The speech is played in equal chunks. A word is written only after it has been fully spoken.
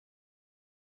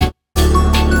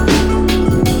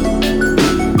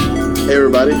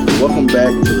everybody. Welcome back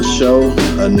to the show.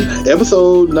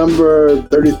 Episode number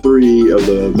 33 of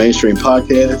the Mainstream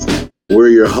Podcast. We're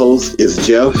your hosts. It's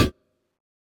Jeff.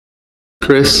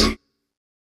 Chris.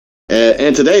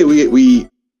 And today we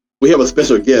have a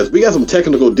special guest. We got some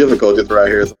technical difficulties right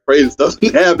here. Some crazy stuff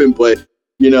happen, but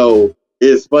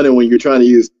it's funny when you're trying to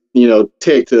use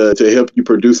tech to help you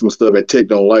produce some stuff and tech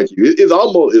don't like you. It's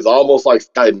almost like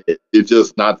Skynet. It's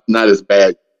just not as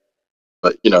bad.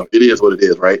 But it is what it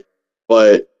is, right?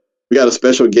 But we got a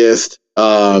special guest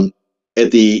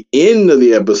at the end of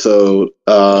the episode,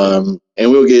 and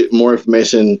we'll get more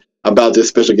information about this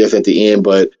special guest at the end.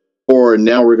 But for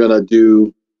now, we're gonna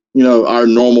do our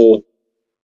normal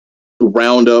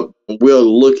roundup. We'll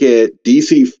look at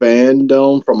DC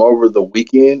fandom from over the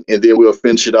weekend, and then we'll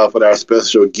finish it off with our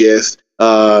special guest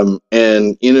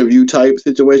and interview type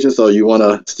situation. So you want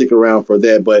to stick around for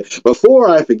that. But before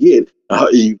I forget,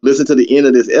 you listen to the end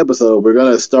of this episode. We're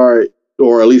gonna start,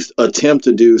 or at least attempt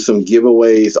to do, some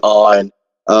giveaways on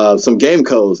some game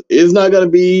codes. It's not gonna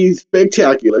be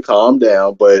spectacular. Calm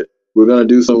down, but we're gonna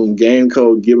do some game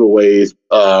code giveaways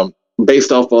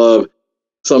based off of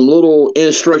some little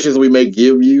instructions we may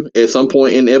give you at some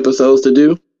point in episodes to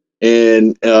do.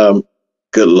 And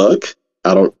good luck.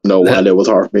 I don't know why that was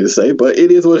hard for me to say, but it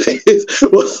is what it is.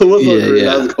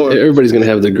 Everybody's going to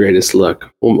have the greatest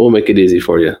luck. We'll make it easy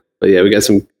for you. But yeah, we got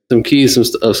some keys,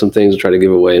 some things to try to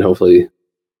give away, and hopefully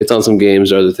it's on some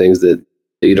games or other things that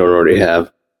you don't already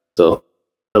have. So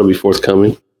that'll be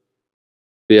forthcoming.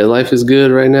 But yeah, life is good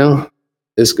right now.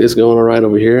 It's going all right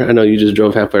over here. I know you just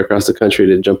drove halfway across the country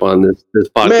to jump on this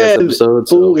podcast episode.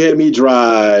 Who had me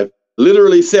drive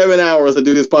literally 7 hours to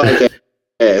do this podcast?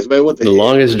 Man, what the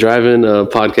longest driving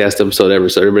podcast episode ever.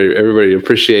 So everybody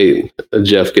appreciate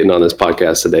Jeff getting on this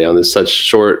podcast today on this such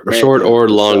short or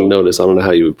long notice. I don't know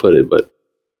how you would put it, but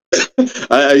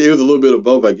I use a little bit of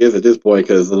both, I guess, at this point,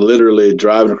 because literally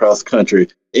driving across the country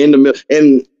in the middle,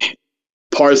 and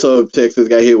parts of Texas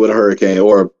got hit with a hurricane,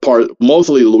 or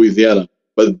mostly Louisiana.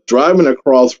 But driving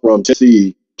across from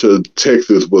Tennessee to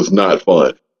Texas was not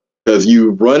fun, because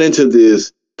you run into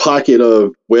this pocket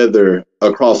of weather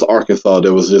across Arkansas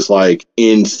that was just like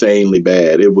insanely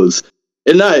bad. It was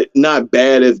not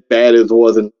bad as it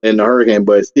was in the hurricane,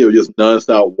 but still just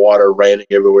nonstop water raining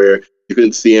everywhere. You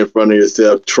couldn't see in front of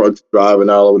yourself, trucks driving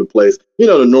all over the place.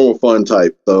 The normal fun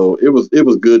type. So it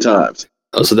was good times.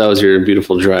 Oh, so that was your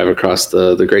beautiful drive across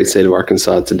the great state of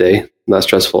Arkansas today. Not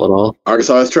stressful at all.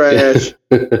 Arkansas is trash.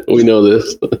 We know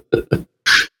this.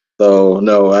 So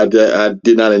no, I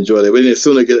did not enjoy that. But as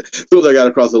soon as I got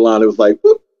across the line, it was like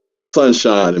whoop,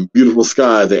 sunshine and beautiful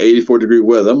skies and 84-degree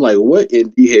weather. I'm like, what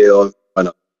in the hell is going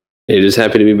on? You're just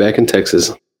happy to be back in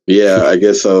Texas. Yeah, I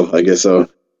guess so.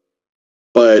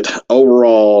 But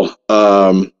overall,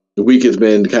 the week has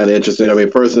been kind of interesting. I mean,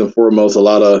 first and foremost, a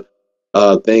lot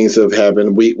of things have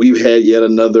happened. We've had yet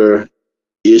another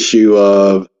issue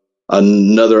of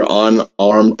another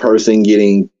unarmed person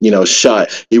getting,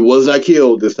 shot. He was not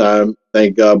killed this time,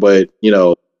 thank God, but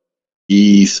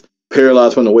he's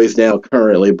paralyzed from the waist down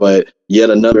currently. But yet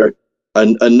another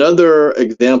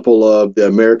example of the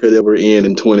America that we're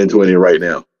in 2020 right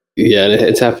now. Yeah, and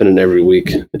it's happening every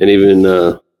week, and even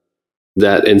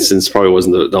that instance probably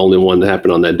wasn't the only one that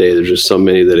happened on that day. There's just so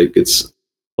many that it gets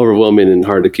overwhelming and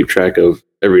hard to keep track of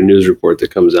every news report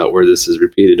that comes out where this is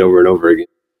repeated over and over again.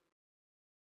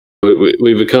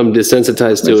 We become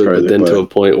desensitized to it, but then to a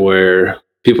point where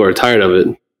people are tired of it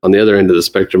on the other end of the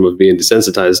spectrum of being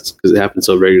desensitized because it happens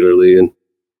so regularly. And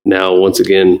now, once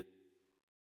again,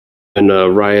 and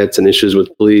riots and issues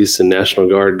with police and National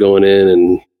Guard going in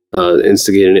and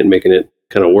instigating it and making it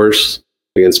kind of worse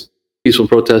against peaceful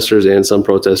protesters and some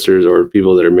protesters or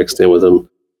people that are mixed in with them,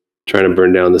 trying to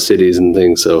burn down the cities and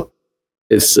things. So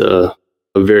it's a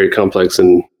very complex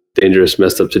and dangerous,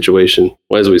 messed up situation.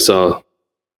 As we saw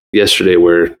yesterday,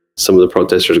 where some of the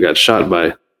protesters got shot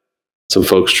by some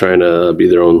folks trying to be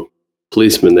their own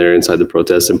policemen there inside the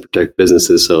protest and protect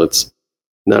businesses. So it's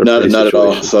not at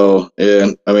all. So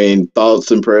yeah, I mean,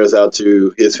 thoughts and prayers out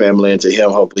to his family and to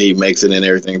him. Hopefully he makes it and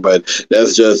everything. But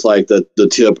that's just like the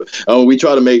tip. We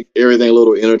try to make everything a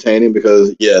little entertaining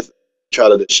because yes, try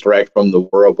to distract from the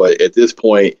world. But at this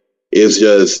point, it's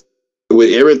just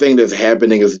with everything that's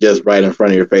happening is just right in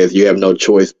front of your face. You have no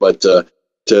choice but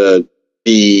to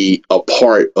be a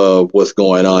part of what's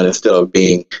going on instead of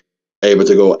being able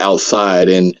to go outside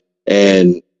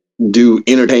and do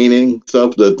entertaining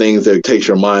stuff, the things that takes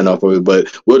your mind off of it. But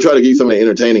we'll try to get some of the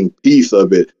entertaining piece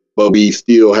of it, but we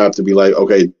still have to be like,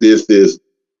 okay, this is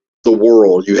the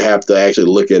world. You have to actually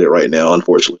look at it right now,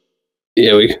 unfortunately.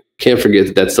 Yeah, we can't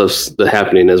forget that stuff's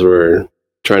happening as we're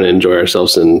trying to enjoy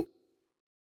ourselves and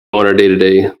on our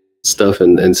day-to-day stuff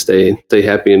and stay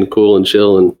happy and cool and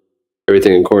chill and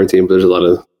everything in quarantine. But there's a lot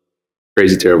of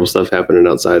crazy, terrible stuff happening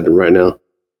outside right now.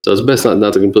 So it's best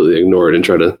not to completely ignore it and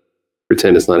try to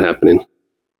pretend it's not happening.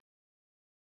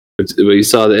 But you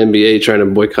saw the NBA trying to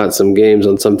boycott some games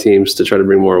on some teams to try to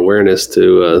bring more awareness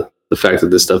to the fact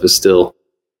that this stuff is still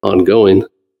ongoing.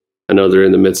 I know they're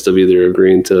in the midst of either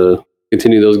agreeing to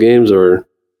continue those games or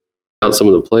out some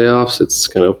of the playoffs. It's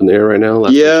kind of up in the air right now.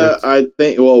 Yeah, I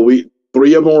think,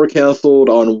 3 of them were canceled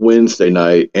on Wednesday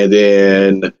night. And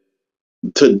then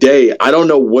today, I don't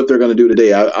know what they're going to do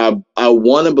today. I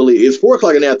want to believe it's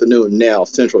 4:00 in the afternoon now,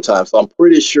 Central Time. So I'm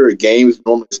pretty sure games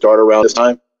normally start around this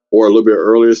time or a little bit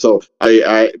earlier. So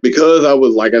because I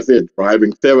was, like I said,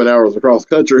 driving 7 hours across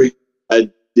country, I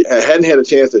hadn't had a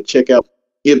chance to check out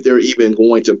if they're even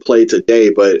going to play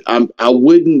today. But I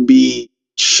wouldn't be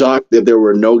shocked if there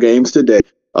were no games today.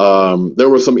 There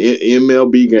were some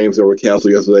MLB games that were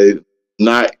canceled yesterday.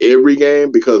 Not every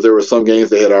game, because there were some games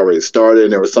that had already started,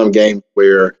 and there were some games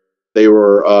where they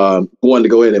were going to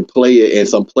go in and play it, and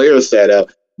some players sat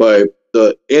out. And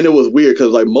it was weird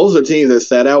because like most of the teams that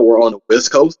sat out were on the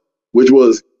West Coast, which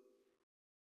was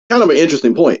kind of an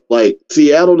interesting point. Like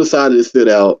Seattle decided to sit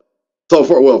out. So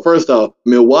first off,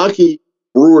 Milwaukee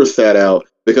Brewers sat out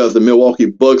because the Milwaukee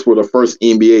Bucks were the first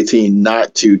NBA team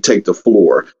not to take the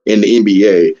floor in the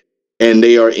NBA, and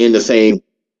they are in the same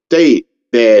state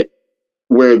that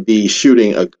where the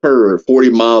shooting occurred, 40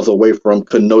 miles away from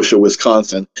Kenosha,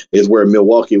 Wisconsin, is where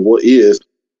Milwaukee is.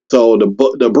 So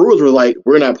the Brewers were like,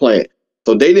 we're not playing.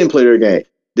 So they didn't play their game.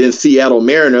 Then Seattle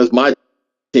Mariners, my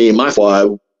team, my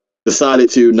squad, decided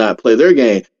to not play their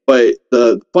game. But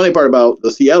the funny part about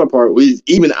the Seattle part,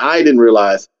 even I didn't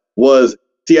realize, was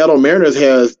Seattle Mariners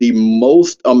has the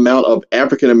most amount of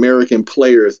African-American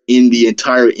players in the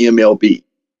entire MLB.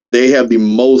 They have the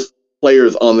most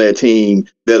players on that team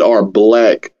that are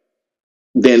black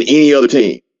than any other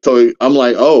team. So I'm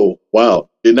like, oh, wow.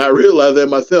 Did not realize that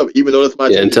myself, even though that's my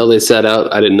team. Until they sat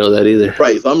out, I didn't know that either.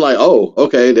 Right. So I'm like, oh,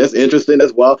 okay, that's interesting.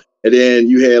 That's wild. And then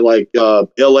you had like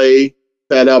L.A.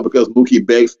 sat out because Mookie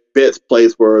Betts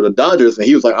plays for the Dodgers, and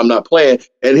he was like, I'm not playing.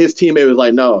 And his teammate was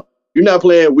like, no, you're not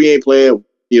playing. We ain't playing.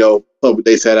 So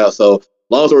they sat out. So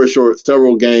long story short,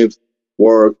 several games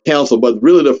were canceled, but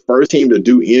really the first team to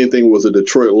do anything was the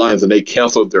Detroit Lions, and they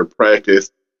canceled their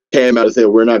practice, came out and said,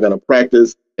 we're not going to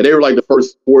practice. And they were like the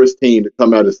first sports team to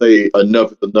come out and say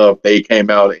enough is enough. They came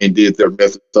out and did their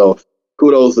message. So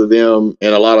kudos to them.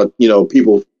 And a lot of,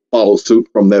 people follow suit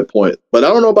from that point. But I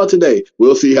don't know about today.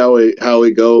 We'll see how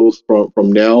it goes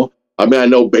from now. I mean, I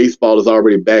know baseball is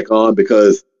already back on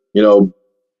because,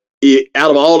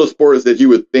 out of all the sports that you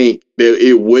would think that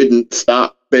it wouldn't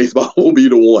stop, baseball will be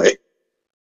the one.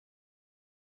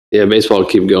 Yeah, baseball will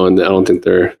keep going. I don't think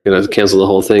they're going to cancel the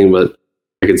whole thing, but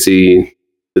I could see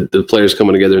the players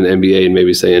coming together in the NBA and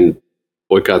maybe saying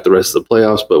boycott the rest of the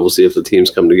playoffs, but we'll see if the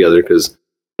teams come together because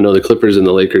I know the Clippers and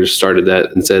the Lakers started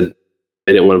that and said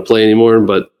they didn't want to play anymore,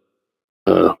 but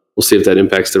we'll see if that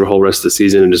impacts the whole rest of the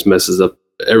season and just messes up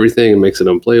everything and makes it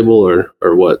unplayable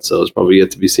or what. So it's probably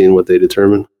yet to be seen what they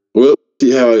determine. We'll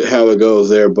see how it goes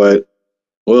there, but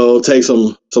we'll take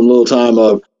some little time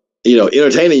of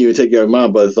entertaining you and take your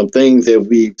mind, but some things that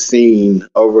we've seen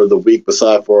over the week,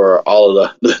 beside for all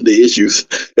of the issues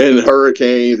and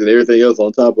hurricanes and everything else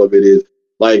on top of it, is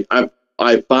like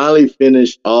I finally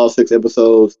finished all 6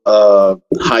 episodes of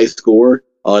High Score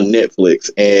on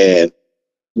Netflix, and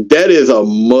that is a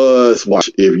must watch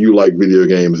if you like video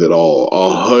games at all.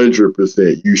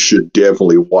 100%, you should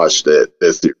definitely watch that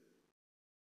series.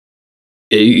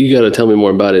 Yeah, you got to tell me more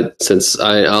about it, since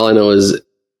all I know is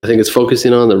I think it's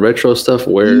focusing on the retro stuff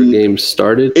where games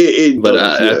started.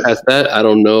 Past that, I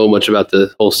don't know much about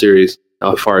the whole series,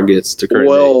 how far it gets to current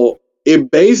day.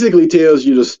 It basically tells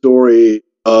you the story.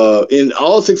 In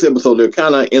all 6 episodes, they're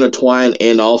kind of intertwined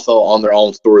and also on their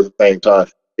own stories at the same time.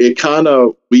 It kind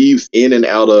of weaves in and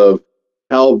out of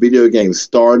how video games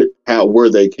started,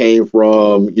 where they came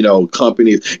from,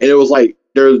 companies. And it was like,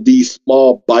 there's these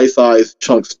small bite-sized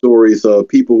chunk stories of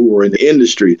people who were in the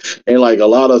industry, and like a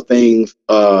lot of things.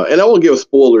 And I won't give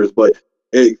spoilers, but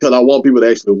because I want people to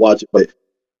actually watch it. But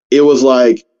it was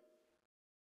like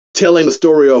telling the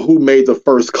story of who made the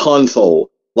first console.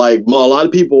 Like a lot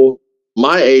of people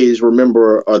my age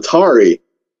remember Atari,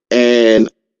 and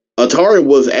Atari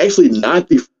was actually not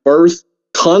the first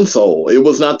console. It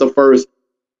was not the first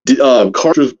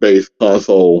cartridge-based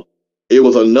console. It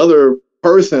was another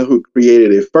person who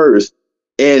created it first,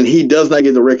 and he does not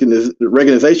get the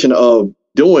recognition of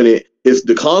doing it.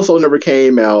 The console never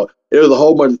came out. There's a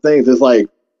whole bunch of things. It's like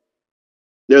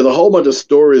there's a whole bunch of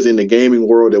stories in the gaming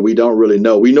world that we don't really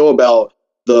know. We know about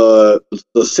the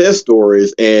success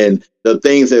stories and the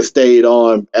things that stayed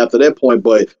on after that point.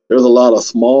 But there's a lot of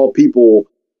small people,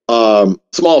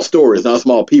 small stories, not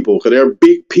small people, because they're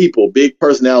big people, big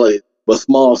personalities, but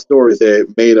small stories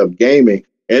that made up gaming.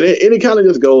 And it kind of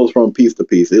just goes from piece to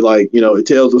piece. It like, it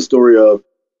tells the story of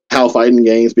how fighting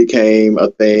games became a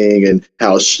thing and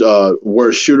how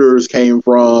where shooters came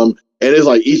from. And it's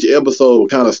like each episode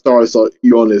kind of starts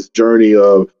you on this journey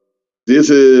of this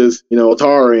is,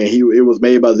 Atari, and it was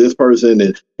made by this person,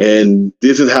 and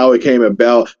this is how it came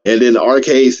about. And then the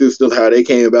arcade systems, how they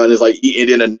came about. And it's like,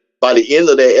 and then by the end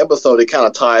of that episode, it kind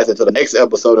of ties into the next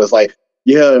episode. It's like,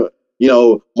 yeah,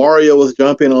 Mario was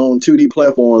jumping on 2D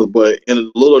platforms, but in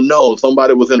a little known,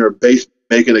 somebody was in their basement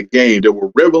making a game that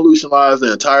will revolutionize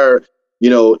the entire,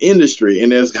 industry.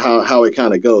 And that's how it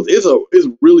kind of goes. It's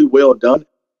really well done.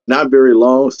 Not very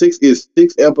long. Six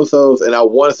episodes, and I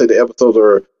want to say the episodes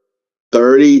are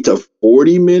 30 to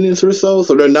 40 minutes or so.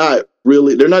 So they're not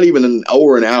even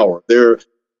over an hour. They're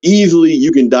easily,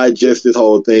 you can digest this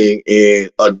whole thing in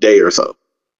a day or so.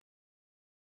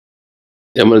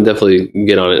 Yeah, I'm going to definitely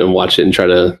get on it and watch it and try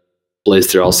to blaze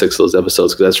through all 6 of those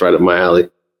episodes because that's right up my alley.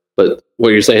 But what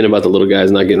you're saying about the little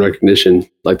guys not getting recognition,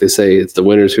 like they say, it's the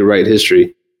winners who write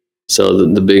history. So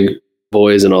the big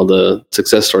boys and all the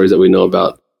success stories that we know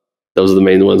about, those are the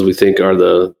main ones we think are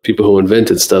the people who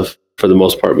invented stuff for the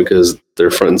most part because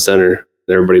they're front and center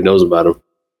and everybody knows about them.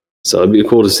 So it'd be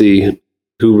cool to see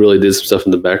who really did some stuff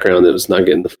in the background that was not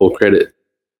getting the full credit.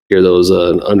 Hear those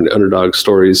underdog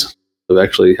stories of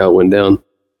actually how it went down.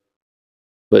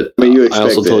 But I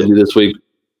also told you this week.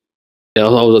 Yeah, I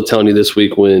was telling you this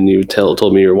week when you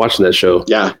told me you were watching that show.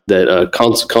 Yeah, that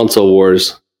Console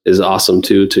Wars is awesome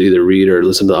too to either read or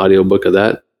listen to the audiobook of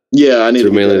that. Yeah, I need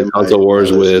to mainly the Console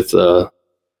Wars with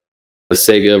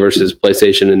Sega versus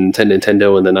PlayStation and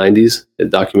Nintendo in the 90s. It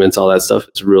documents all that stuff.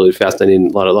 It's really fascinating. A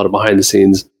lot of behind the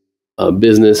scenes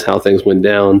business, how things went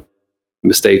down,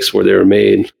 mistakes where they were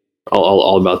made,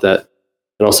 all about that.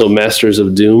 And also Masters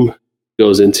of Doom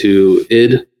goes into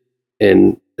id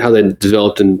and how they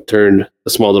developed and turned a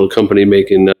small little company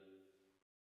making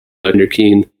Under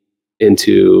Keen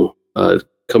into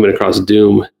coming across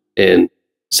Doom and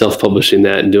self-publishing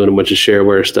that and doing a bunch of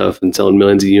shareware stuff and selling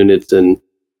millions of units and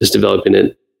just developing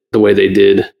it the way they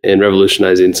did and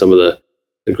revolutionizing some of the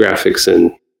graphics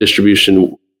and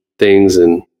distribution things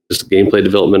and just gameplay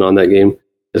development on that game.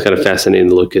 It's kind of fascinating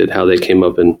to look at how they came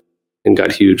up and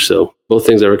got huge. So both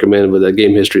things I recommend, but that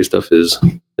game history stuff is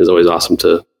always awesome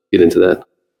to get into that.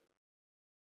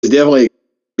 Definitely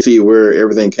see where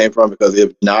everything came from, because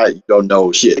if not, you don't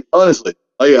know shit. Honestly,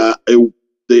 like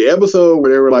the episode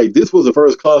where they were like, "This was the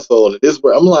first console," and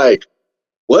I'm like,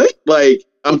 "What?" Like,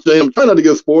 I'm trying not to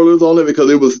give spoilers on it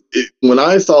because when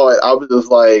I saw it, I was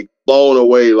just like blown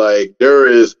away. Like, there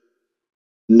is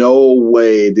no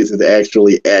way this is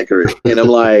actually accurate, and I'm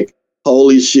like,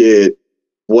 "Holy shit!"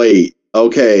 Wait,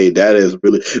 okay, that is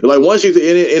really like once you see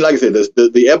it, and like I said,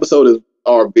 the episodes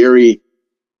are very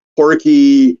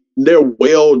quirky. They're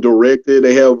well directed.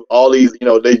 They have all these,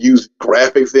 they use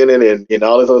graphics in it and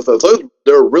all this other stuff. So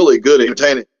they're really good,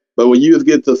 entertaining. But when you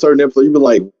get to certain episodes, you be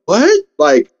like, what?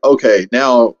 Like, okay,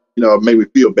 now, it made me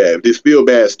feel bad. This feel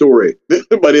bad story,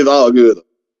 but it's all good.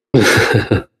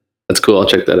 That's cool. I'll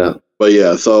check that out. But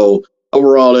yeah, so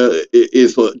overall,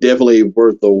 it's definitely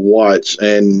worth the watch.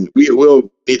 And we will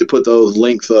need to put those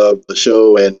links of the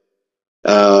show and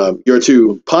your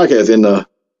 2 podcasts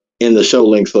in the show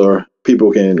links so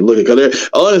people can look at. Because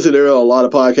honestly, there are a lot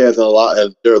of podcasts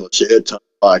and there's a shit ton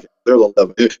of podcasts. There's a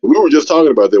lot. We were just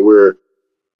talking about that where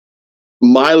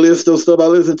my list of stuff I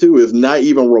listen to is not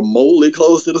even remotely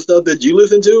close to the stuff that you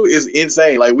listen to. It's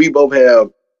insane. Like, we both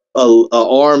have a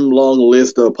arm-long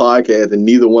list of podcasts, and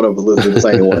neither one of us listen to the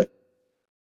same one.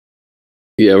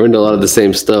 Yeah, we're into a lot of the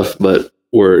same stuff, but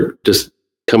we're just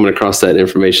coming across that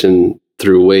information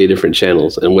through way different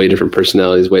channels and way different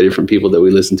personalities, way different people that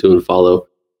we listen to and follow.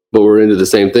 But we're into the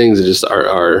same things. It's just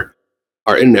our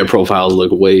internet profiles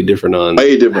look way different on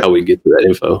how we get to that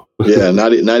info. Yeah,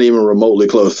 not even remotely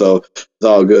close. So it's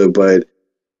all good. But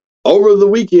over the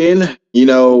weekend,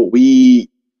 we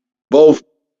both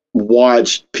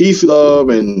watched pieces of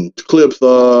and clips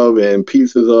of and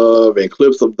pieces of and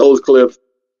clips of those clips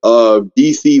of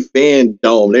DC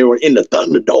Fandome. They were in the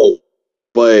Thunderdome.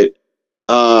 But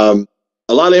a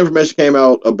lot of information came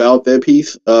out about that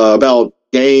piece, about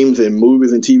games and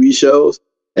movies and TV shows.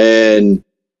 And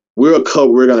we're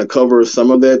going to cover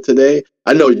some of that today.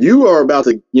 I know you are about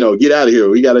to, get out of here.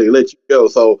 We got to let you go.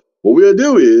 So what we'll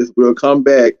do is we'll come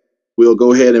back. We'll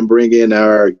go ahead and bring in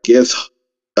our guest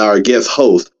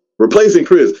host, replacing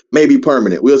Chris, maybe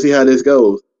permanent. We'll see how this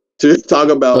goes to talk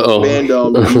about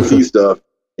fandom, DC stuff,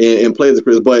 and play the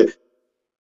Chris. But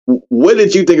what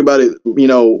did you think about it? You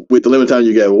know, with the limited time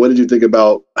you got, what did you think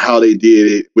about how they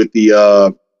did it with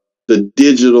the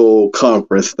digital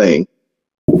conference thing?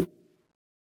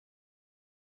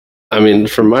 I mean,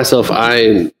 for myself,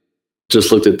 I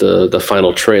just looked at the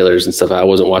final trailers and stuff. I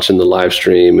wasn't watching the live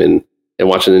stream and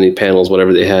watching any panels,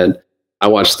 whatever they had. I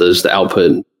watched just the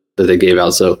output that they gave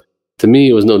out. So to me,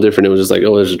 it was no different. It was just like,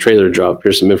 oh, there's a trailer drop.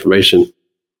 Here's some information.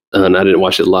 And I didn't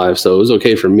watch it live. So it was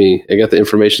okay for me. I got the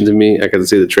information to me. I got to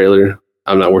see the trailer.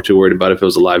 I'm not too worried about if it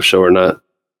was a live show or not.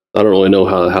 I don't really know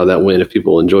how that went, if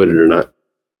people enjoyed it or not.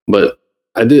 But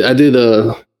I did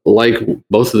like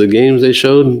both of the games they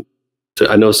showed.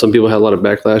 I know some people had a lot of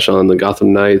backlash on the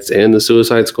Gotham Knights and the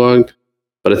Suicide Squad,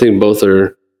 but I think both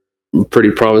are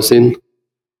pretty promising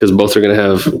because both are going to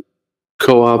have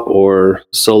co-op or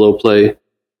solo play,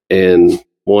 and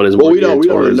one is. Well, we don't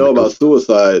really know about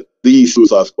the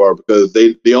Suicide Squad, because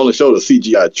they only showed a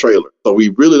CGI trailer, so we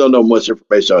really don't know much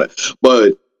information on it.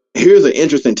 But here's an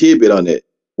interesting tidbit on it.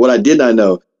 What I did not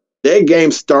know: that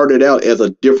game started out as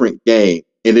a different game,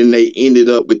 and then they ended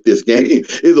up with this game.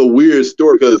 It's a weird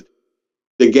story because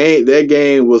that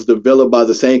game was developed by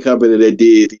the same company that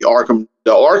did the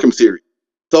Arkham series.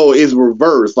 So it's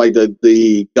reversed. Like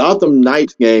the Gotham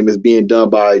Knights game is being done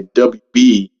by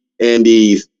WB, and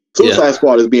the Suicide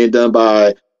Squad is being done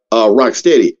by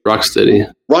Rocksteady.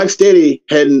 Rocksteady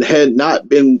had not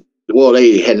been. Well,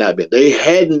 they had not been. They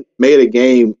hadn't made a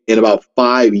game in about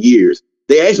 5 years.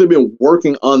 They actually been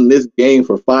working on this game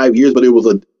for 5 years, but it was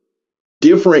a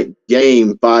different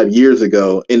game 5 years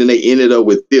ago, and then they ended up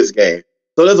with this game.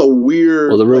 So that's a weird.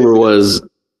 Well, the rumor was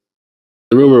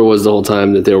the whole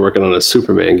time that they were working on a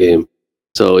Superman game.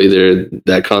 So either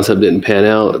that concept didn't pan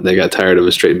out, they got tired of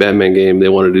a straight Batman game, they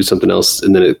wanted to do something else,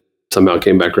 and then it somehow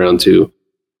came back around to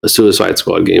a Suicide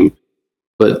Squad game.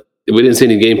 But we didn't see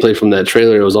any gameplay from that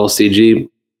trailer. It was all CG.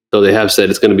 So they have said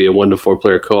it's going to be a 1 to 4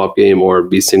 player co-op game or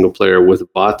be single player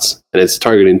with bots, and it's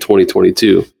targeting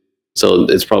 2022. So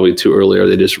it's probably too early, or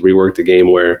they just reworked the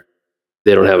game where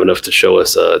they don't have enough to show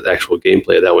us actual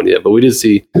gameplay of that one yet. But we did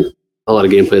see a lot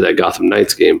of gameplay of that Gotham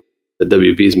Knights game that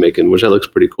WB's making, which that looks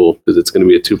pretty cool because it's going to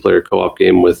be a 2-player co-op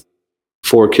game with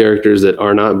 4 characters that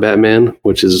are not Batman,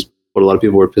 which is what a lot of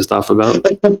people were pissed off about.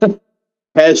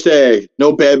 Hashtag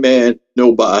no Batman,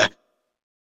 no buy.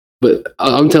 But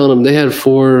I'm telling them they had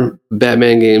 4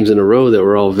 Batman games in a row that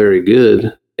were all very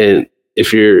good. And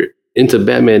if you're into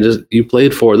Batman, you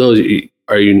played 4 of those.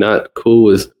 Are you not cool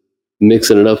with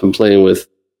mixing it up and playing with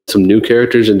some new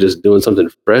characters and just doing something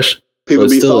fresh? People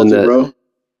be salty, bro.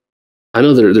 I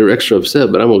know they're extra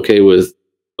upset, but I'm okay with,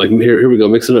 like, here we go,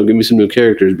 mix it up, give me some new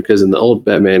characters, because in the old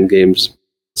Batman games,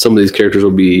 some of these characters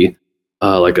will be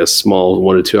like a small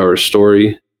 1 to 2 hour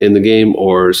story in the game,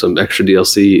 or some extra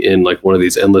DLC in like one of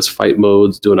these endless fight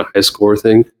modes doing a high score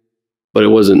thing, but it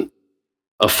wasn't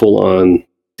a full-on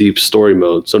deep story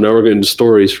mode. So now we're getting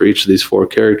stories for each of these 4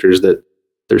 characters that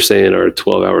they're saying are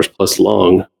 12 hours plus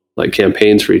long, like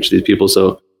campaigns for each of these people.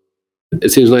 So it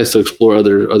seems nice to explore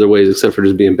other ways except for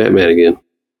just being Batman again.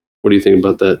 What do you think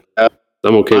about that?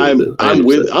 I'm okay with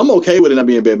it. I'm okay with it not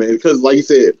being Batman because, like you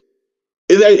said,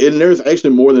 and there's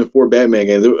actually more than 4 Batman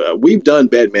games. We've done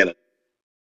Batman.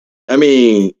 I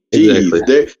mean, geez,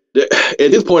 exactly.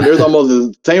 At this point, there's almost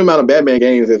the same amount of Batman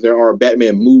games as there are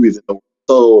Batman movies in the world.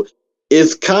 So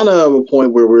it's kind of a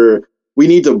point where we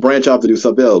need to branch off to do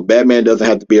something else. Batman doesn't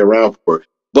have to be around for it.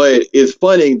 But it's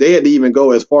funny, they had to even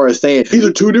go as far as saying, these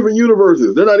are 2 different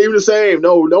universes. They're not even the same.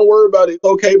 No, don't worry about it. It's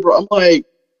okay, bro. I'm like,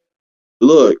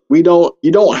 look, you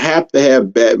don't have to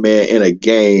have Batman in a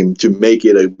game to make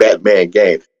it a Batman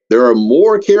game. There are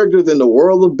more characters in the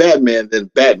world of Batman than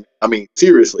Batman. I mean,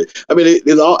 seriously. I mean,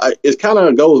 it kind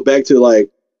of goes back to like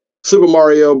Super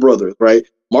Mario Brothers, right?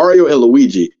 Mario and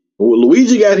Luigi.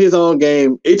 Luigi got his own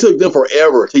game. It took them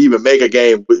forever to even make a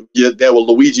game that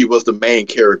Luigi was the main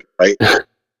character, right?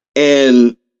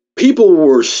 And people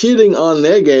were shitting on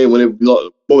that game when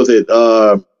what was it?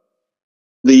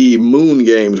 The Moon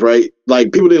games, right?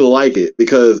 Like, people didn't like it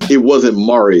because it wasn't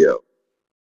Mario.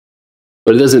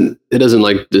 But it doesn't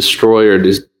like destroy or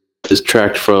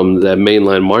distract from that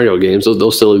mainline Mario games.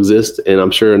 Those still exist, and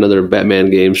I'm sure another Batman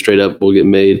game straight up will get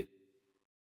made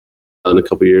in a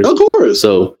couple years. Of course.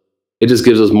 So it just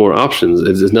gives us more options.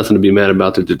 There's nothing to be mad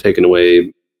about that they're taking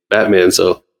away Batman.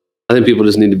 So I think people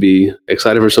just need to be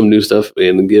excited for some new stuff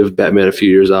and give Batman a few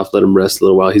years off, let him rest a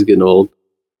little while. He's getting old,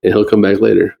 and he'll come back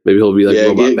later. Maybe he'll be like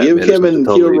Robot Batman. Give Kevin and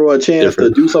Kilroy a chance to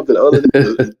do something other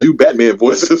than do Batman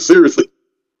voices. Seriously.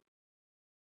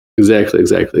 Exactly.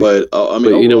 But I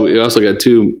mean, we also got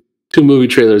two movie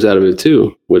trailers out of it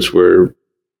too, which were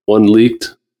one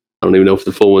leaked. I don't even know if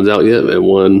the full one's out yet, and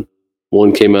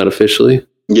one came out officially.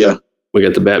 Yeah. We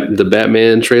got the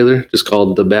Batman trailer, just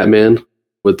called The Batman,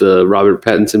 with the Robert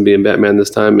Pattinson being Batman this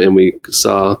time, and we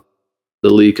saw the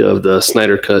leak of the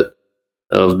Snyder cut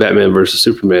of Batman versus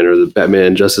Superman, or the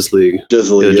Batman Justice League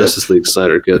Justice League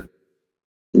Snyder cut.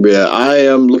 Yeah, I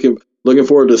am looking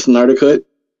forward to Snyder cut.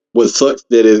 What sucks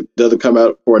that it doesn't come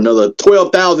out for another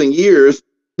 12,000 years.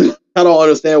 I don't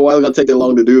understand why it's gonna take that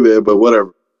long to do that, but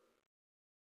whatever.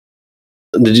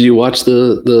 Did you watch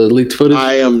the leaked footage?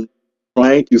 I am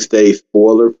trying to stay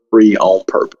spoiler free on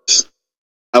purpose.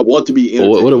 I want to be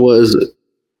well, what it was,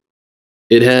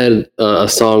 it had a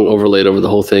song overlaid over the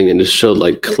whole thing, and just showed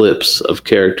like clips of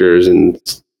characters and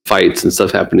fights and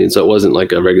stuff happening. So it wasn't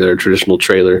like a regular traditional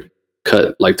trailer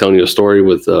cut like telling you a story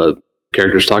with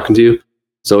characters talking to you.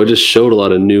 So it just showed a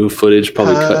lot of new footage,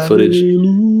 probably cut footage.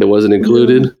 It wasn't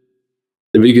included.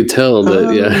 If you could tell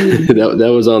that,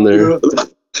 that was on there.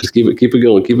 Just keep it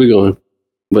going.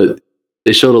 But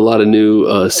they showed a lot of new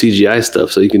CGI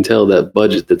stuff, so you can tell that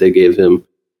budget that they gave him,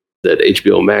 that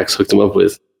HBO Max hooked him up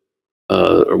with,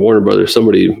 or Warner Brothers,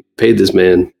 somebody paid this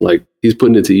man. Like, he's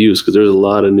putting it to use, because there's a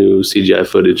lot of new CGI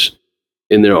footage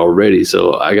in there already.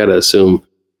 So I gotta assume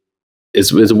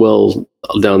it's well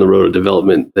down the road of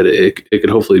development that it could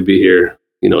hopefully be here,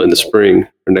 in the spring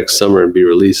or next summer and be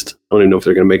released. I don't even know if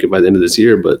they're going to make it by the end of this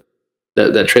year, but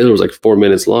that trailer was like 4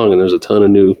 minutes long, and there's a ton of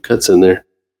new cuts in there.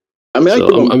 I mean,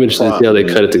 I'm interested to see how they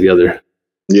cut it together.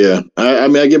 Yeah, I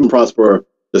mean, I give them props for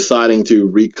deciding to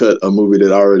recut a movie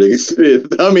that already exists.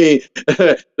 I mean,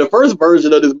 the first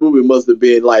version of this movie must have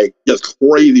been like just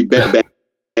crazy, bad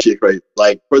shit crazy.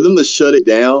 Like, for them to shut it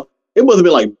down, it must have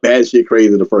been like bad shit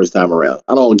crazy the first time around.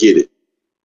 I don't get it.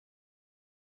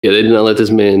 Yeah, they did not let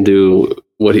this man do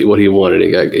what he wanted.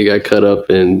 It got cut up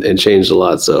and changed a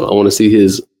lot. So I want to see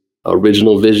his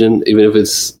original vision, even if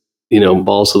it's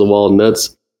balls to the wall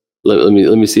nuts. Let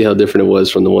me see how different it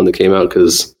was from the one that came out,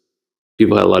 because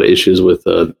people had a lot of issues with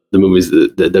the movies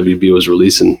that WB was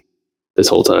releasing this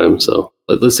whole time. So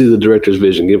let's see the director's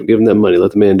vision. Give him that money.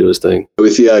 Let the man do his thing. We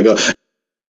see how it goes.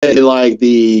 And like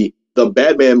the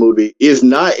Batman movie is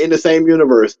not in the same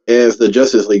universe as the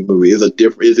Justice League movie. It's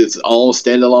its own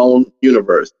standalone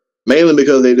universe. Mainly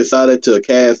because they decided to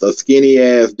cast a skinny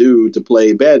ass dude to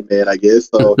play Batman, I guess.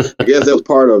 So I guess that was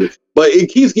part of it. But it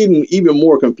keeps getting even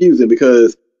more confusing,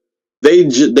 because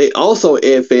they also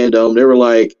add fandom. They were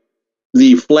like,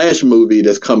 the Flash movie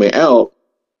that's coming out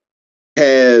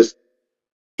has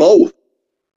both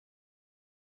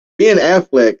Ben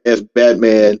Affleck as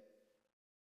Batman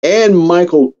and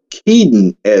Michael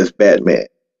Keaton as Batman,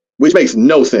 which makes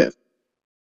no sense.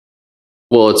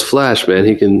 Well, it's Flash, man.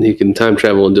 He can time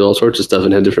travel and do all sorts of stuff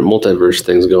and have different multiverse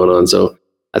things going on. So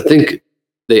I think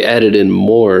they added in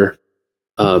more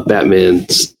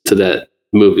Batmans to that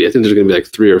movie. I think there's going to be like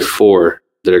 3 or 4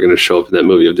 that are going to show up in that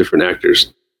movie of different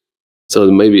actors. So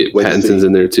maybe Pattinson's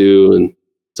in there too, and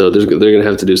so they're going to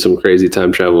have to do some crazy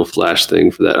time travel Flash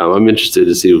thing for that. I'm interested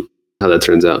to see how that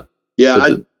turns out.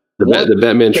 Yeah, the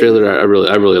Batman trailer, I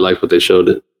really like what they showed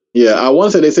it. Yeah, I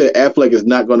want to say they said Affleck is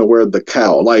not going to wear the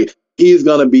cowl. Like, he's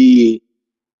going to be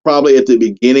probably at the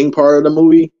beginning part of the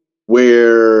movie,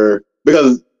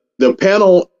 because the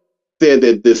panel said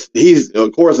that he's,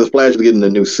 of course, the Flash is getting the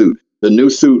new suit. The new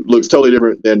suit looks totally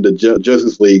different than the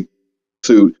Justice League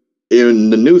suit.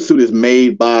 And the new suit is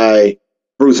made by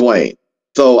Bruce Wayne.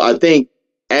 So I think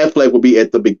Affleck will be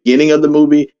at the beginning of the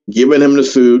movie, giving him the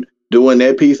suit, doing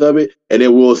that piece of it, and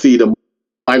then we'll see the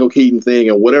Michael Keaton thing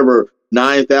and whatever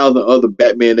 9,000 other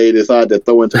Batman they decide to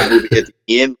throw into the movie at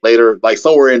the end later, like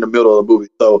somewhere in the middle of the movie.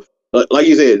 So, like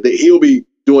you said, he'll be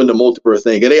doing the multiverse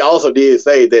thing. And they also did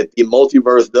say that the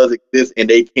multiverse does exist and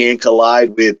they can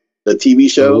collide with the TV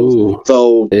shows. Ooh,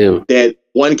 so damn. That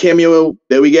one cameo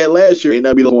that we got last year may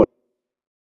not be the one.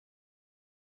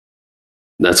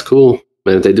 That's cool,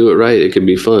 man. If they do it right, it could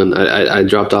be fun. I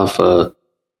dropped off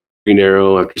Green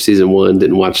Arrow after season 1.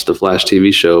 Didn't watch the Flash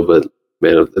TV show, but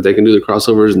man, if they can do the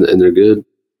crossovers and they're good,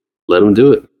 let them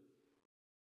do it.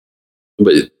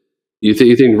 But you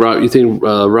think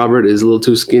Robert is a little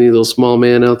too skinny, little small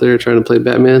man out there trying to play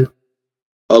Batman?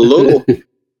 A little,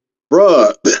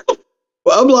 bruh.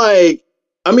 Well, I'm like,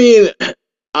 I mean,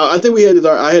 I think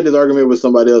I had this argument with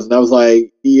somebody else, and I was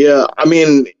like, yeah, I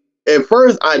mean, at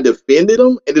first I defended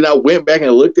him, and then I went back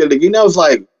and looked at it again. I was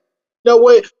like, you know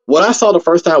what I saw the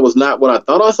first time was not what I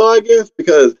thought I saw, I guess,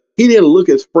 because he didn't look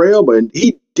as frail, but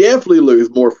he definitely looks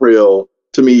more frail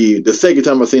to me the second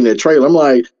time I seen that trailer. I'm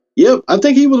like, Yep, I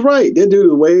think he was right. That dude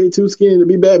is way too skinny to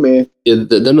be Batman. Yeah,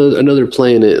 another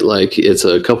playing it like it's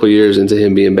a couple years into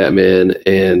him being Batman,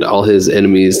 and all his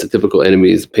enemies, the typical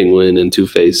enemies, Penguin and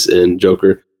Two-Face and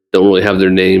Joker, don't really have their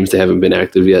names. They haven't been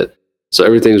active yet. So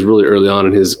everything's really early on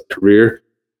in his career.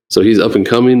 So he's up and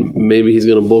coming. Maybe he's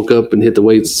going to bulk up and hit the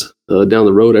weights down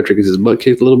the road after he gets his butt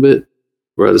kicked a little bit.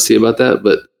 We'll have to see about that.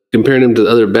 But comparing him to the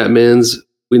other Batmans,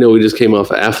 we know we just came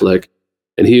off of Affleck,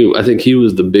 and I think he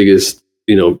was the biggest,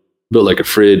 built like a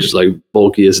fridge, like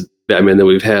bulkiest Batman that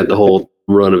we've had the whole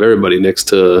run of everybody next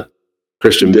to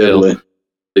Christian Bale. But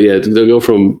yeah, they'll go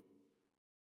from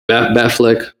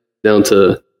Batfleck down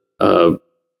to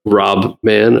Rob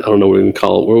Man. I don't know what we can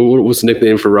call it. What's the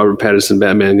nickname for Robert Pattinson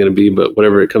Batman going to be? But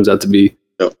whatever it comes out to be.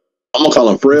 I'm gonna call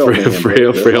him Frail Man.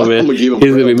 Frail Man. He's gonna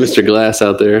be Mr. Glass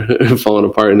out there falling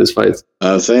apart in his fights.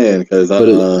 I'm saying because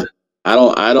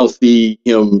I don't see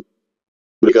him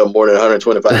become more than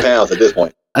 125 pounds at this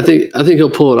point. I think he'll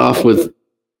pull it off with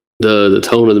the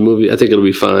tone of the movie. I think it'll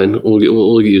be fine. We'll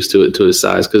get used to it, to his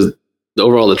size, because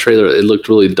overall the trailer, it looked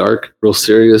really dark, real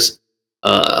serious.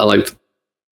 I liked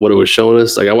what it was showing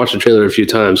us. Like, I watched the trailer a few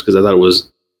times because I thought it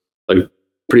was like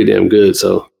pretty damn good.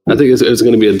 So I think it's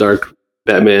going to be a dark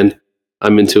Batman.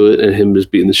 I'm into it, and him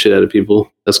just beating the shit out of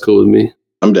people. That's cool with me.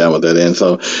 I'm down with that, and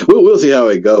so we'll see how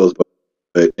it goes.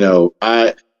 But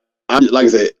I like I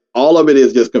said, all of it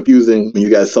is just confusing when you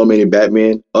got so many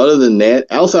Batman. Other than that,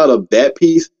 outside of that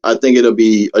piece, I think it'll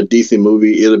be a decent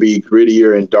movie. It'll be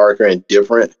grittier and darker and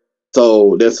different.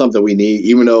 So that's something we need,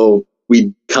 even though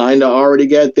we kind of already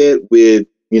got that with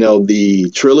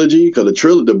the trilogy, because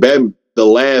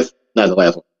the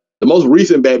most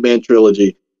recent Batman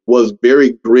trilogy was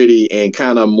very gritty and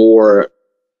kind of more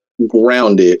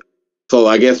grounded. So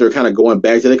I guess they're kind of going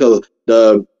back to that, because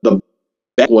the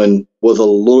back one was a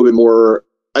little bit more,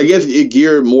 I guess it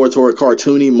geared more toward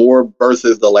cartoony more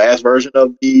versus the last version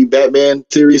of the Batman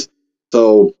series.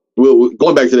 So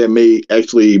going back to that may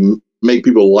actually make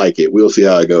people like it. We'll see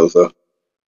how it goes. So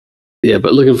yeah,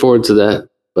 but looking forward to that.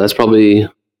 That's probably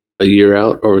a year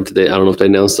out, or today. I don't know if they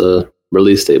announced a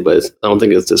release date, but I don't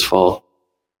think it's this fall.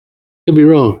 Could be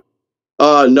wrong.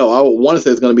 No, I want to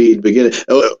say it's going to be the beginning.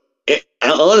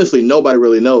 And honestly, nobody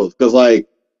really knows, because like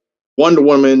Wonder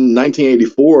Woman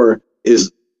 1984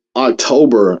 is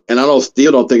October, and I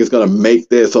still don't think it's going to make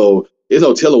that. So there's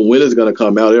no telling when it's going to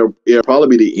come out. It'll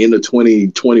probably be the end of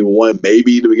 2021,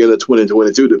 maybe the beginning of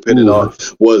 2022, depending on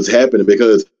what's happening.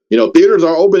 Because theaters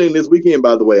are opening this weekend.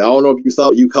 By the way, I don't know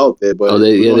if you caught that, but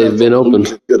they've been open.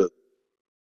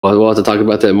 We'll have to talk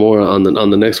about that more on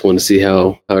the next one to see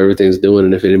how everything's doing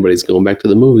and if anybody's going back to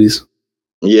the movies.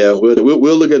 Yeah,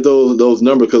 we'll look at those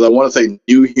numbers, because I want to say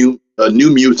New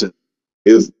Mutant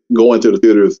is going to the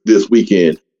theaters this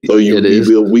weekend. So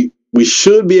we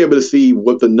should be able to see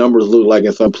what the numbers look like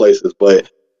in some places,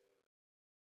 but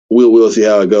we'll see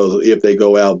how it goes if they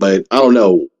go out. But I don't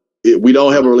know. We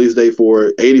don't have a release date for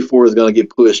it. 84 is going to get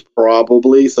pushed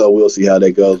probably, so we'll see how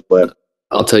that goes. But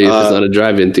I'll tell you, if it's not a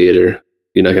drive-in theater,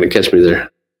 you're not going to catch me there.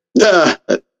 Yeah,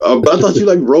 I thought you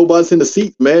like robots in the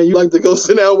seats, man. You like to go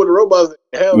sit down with the robots.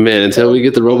 Man, until we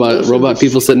get the robot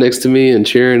people sitting next to me and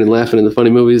cheering and laughing in the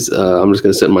funny movies, I'm just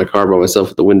going to sit in my car by myself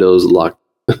with the windows locked.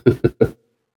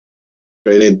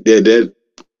 That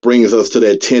brings us to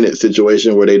that Tenet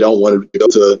situation where they don't want to go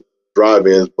to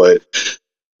drive-ins, but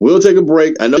we'll take a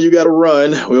break. I know you got to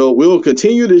run. We'll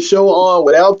continue the show on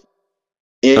without.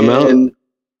 I'm out.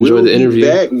 Enjoy the interview.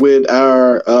 Back with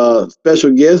our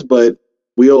special guest, but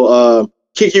we'll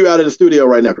kick you out of the studio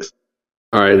right now, Chris.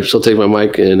 All right, she'll take my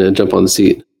mic and jump on the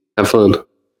seat. Have fun.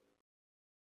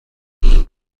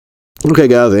 Okay,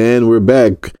 guys, and we're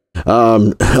back.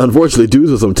 Unfortunately, due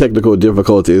to some technical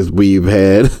difficulties we've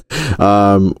had,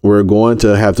 we're going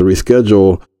to have to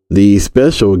reschedule the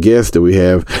special guest that we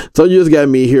have. So you just got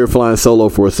me here flying solo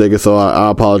for a second, so I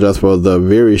apologize for the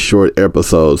very short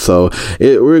episode. So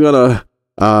we're gonna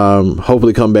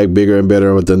hopefully come back bigger and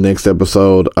better with the next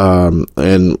episode,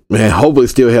 and hopefully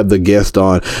still have the guest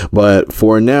on. But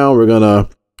for now, we're gonna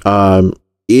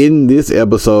in this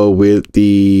episode with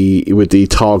the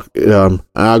talk,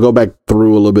 I'll go back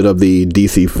through a little bit of the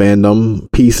DC fandom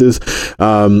pieces,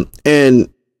 and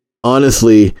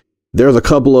honestly, there's a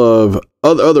couple of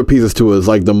other pieces to it,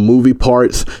 like the movie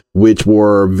parts, which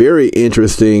were very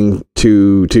interesting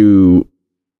to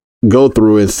go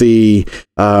through and see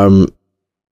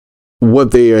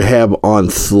what they have on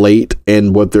slate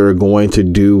and what they're going to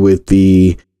do with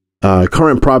the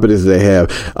current properties they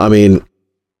have. I mean,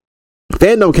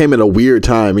 fandom came at a weird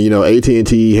time.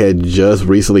 AT&T had just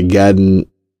recently gotten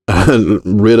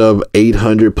rid of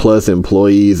 800 plus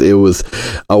employees. It was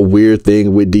a weird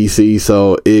thing with DC.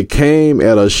 So it came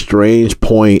at a strange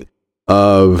point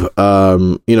of,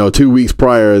 2 weeks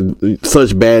prior,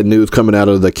 such bad news coming out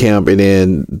of the camp, and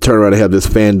then turn around and have this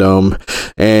fandom.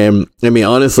 And I mean,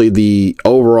 honestly, the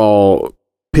overall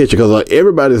picture, because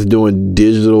everybody's doing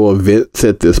digital events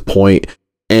at this point,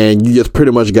 and you just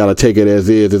pretty much got to take it as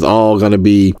is. It's all going to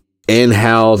be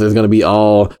in-house. It's going to be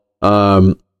all,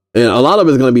 and a lot of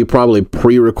it's going to be probably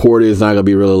pre-recorded. It's not going to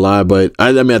be really live, but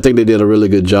I think they did a really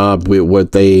good job with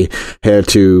what they had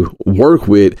to work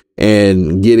with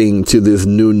and getting to this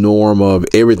new norm of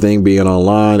everything being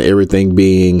online, everything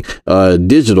being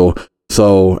digital.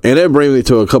 So, and that brings me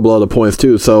to a couple other points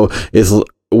too. So it's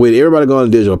with everybody going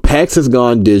digital. PAX has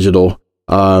gone digital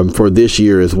for this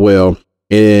year as well,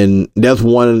 and that's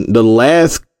the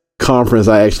last conference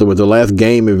I actually went to, the last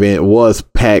game event was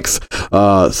PAX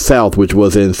South, which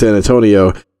was in San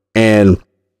Antonio, and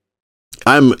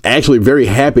I'm actually very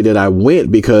happy that I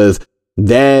went, because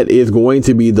that is going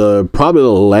to be probably the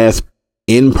last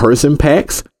in-person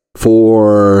PAX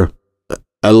for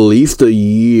at least a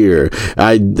year.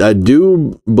 I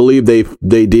do believe they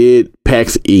did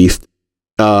PAX East.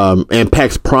 And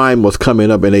PAX Prime was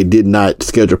coming up, and they did not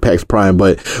schedule PAX Prime,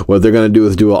 but what they're going to do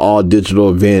is do an all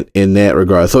digital event in that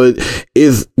regard. So it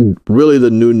is really the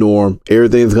new norm.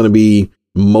 Everything's going to be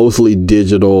mostly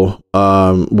digital,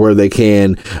 where they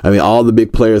can. I mean, all the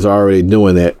big players are already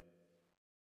doing that.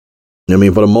 I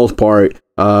mean, for the most part,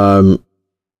 Samsung,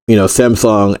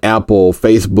 Apple,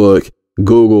 Facebook,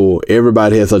 Google,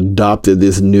 everybody has adopted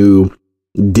this new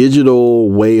digital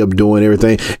way of doing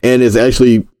everything. And it's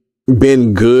actually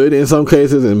been good in some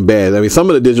cases and bad. I mean, some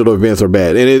of the digital events are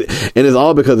bad, and it's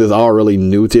all because it's all really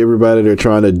new to everybody. They're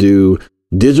trying to do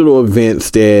digital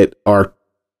events that are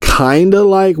kind of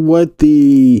like what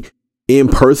the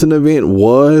in-person event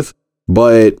was,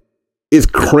 but it's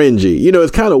cringy.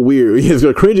 It's kind of weird. It's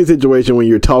a cringy situation when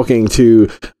you're talking to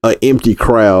an empty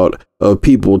crowd of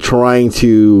people, trying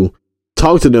to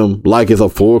talk to them like it's a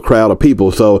full crowd of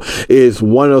people. So it's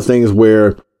one of those things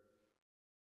where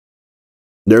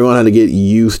they're going to have to get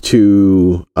used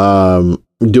to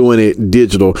doing it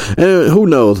digital. And who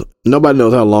knows? Nobody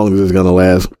knows how long this is going to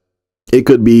last. It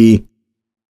could be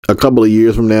a couple of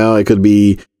years from now. It could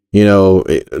be,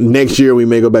 next year we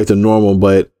may go back to normal,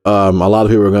 but a lot of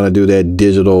people are going to do that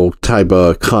digital type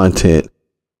of content.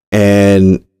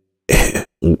 And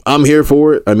I'm here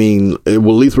for it. I mean, at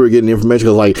least we're getting information,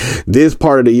 because like this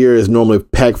part of the year is normally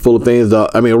packed full of things.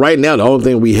 Right now, the only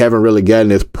thing we haven't really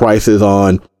gotten is prices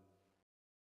on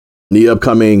the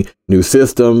upcoming new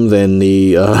systems and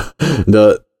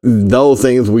those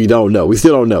things. We don't know. We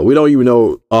still don't know. We don't even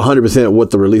know 100%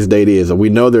 what the release date is. And we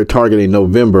know they're targeting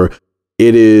November.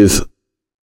 It is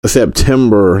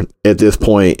September at this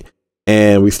point,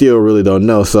 and we still really don't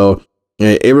know. So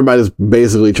everybody's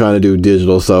basically trying to do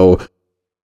digital. So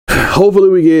hopefully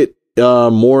we get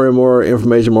more and more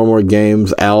information, more and more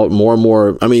games out, more and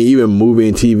more, even movie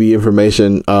and TV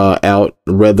information out,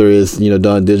 whether it's,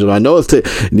 done digital. I know it's,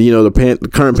 the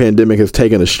current pandemic has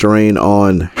taken a strain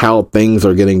on how things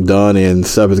are getting done, and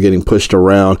stuff is getting pushed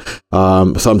around.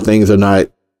 Some things are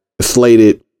not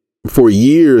slated for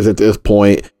years at this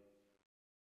point,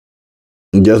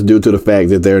 just due to the fact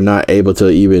that they're not able to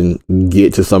even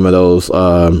get to some of those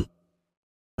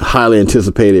highly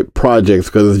anticipated projects,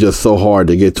 because it's just so hard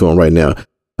to get to them right now.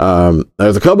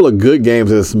 There's a couple of good games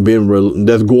that's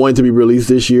going to be released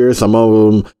this year. Some of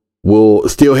them will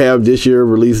still have this year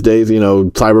release dates.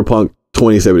 Cyberpunk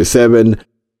 2077.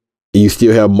 You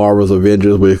still have Marvel's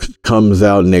Avengers, which comes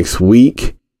out next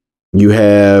week. You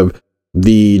have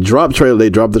the drop trailer. They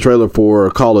dropped the trailer for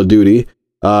Call of Duty.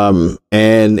 And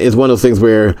it's one of those things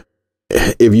where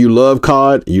if you love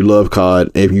COD, you love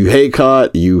COD. If you hate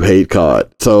COD, you hate COD.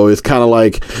 So it's kind of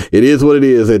like, it is what it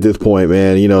is at this point,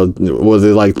 man. Was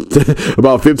it like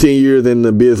about 15 years in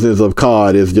the business of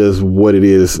COD? It's just what it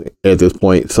is at this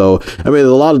point. So, there's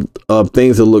a lot of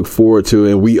things to look forward to,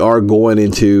 and we are going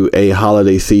into a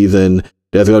holiday season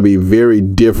that's going to be very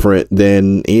different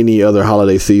than any other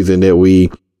holiday season that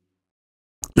we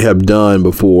have done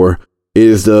before. It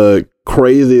is the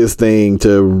craziest thing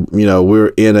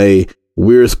we're in a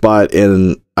weird spot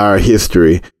in our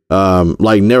history,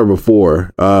 like never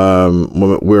before.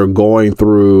 We're going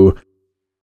through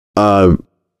a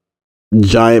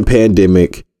giant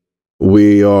pandemic.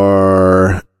 We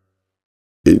are,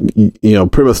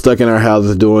 pretty much stuck in our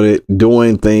houses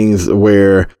doing things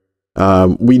where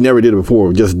we never did it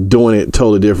before. Just doing it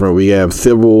totally different. We have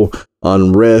civil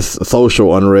unrest,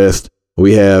 social unrest,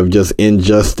 We have just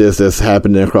injustice that's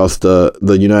happening across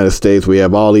the United States. We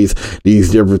have all these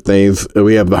different things.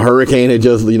 We have the hurricane that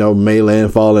just, made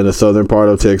landfall in the southern part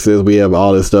of Texas. We have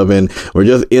all this stuff, and we're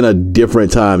just in a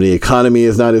different time. The economy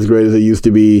is not as great as it used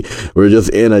to be. We're just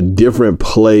in a different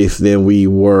place than we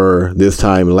were this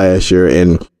time last year,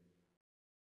 and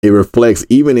it reflects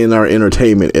even in our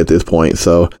entertainment at this point.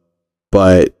 So,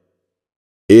 but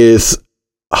it's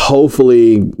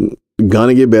hopefully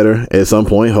gonna get better at some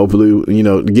point. Hopefully,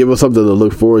 give us something to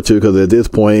look forward to, because at this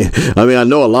point, I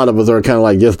know a lot of us are kind of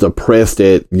like just depressed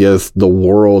at just the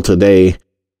world today.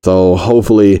 So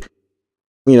hopefully,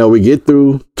 we get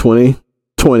through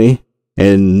 2020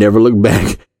 and never look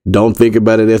back. Don't think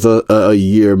about it as a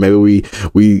year. Maybe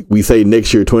we say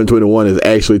next year 2021 is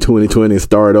actually 2020 and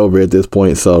start over at this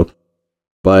point. So,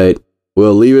 but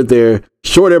we'll leave it there.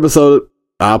 Short episode.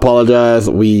 I apologize.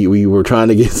 We were trying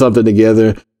to get something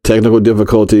together. Technical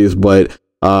difficulties, but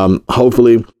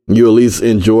hopefully you at least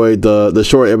enjoyed the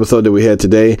short episode that we had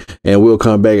today, and we'll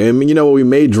come back. And we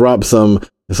may drop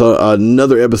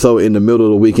another episode in the middle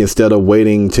of the week instead of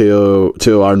waiting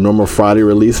till our normal Friday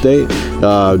release date,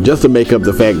 just to make up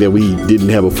the fact that we didn't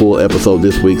have a full episode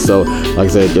this week. So like I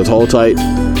said, just hold tight,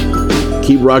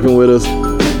 keep rocking with us,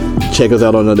 check us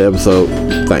out on another episode.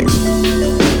 Thanks.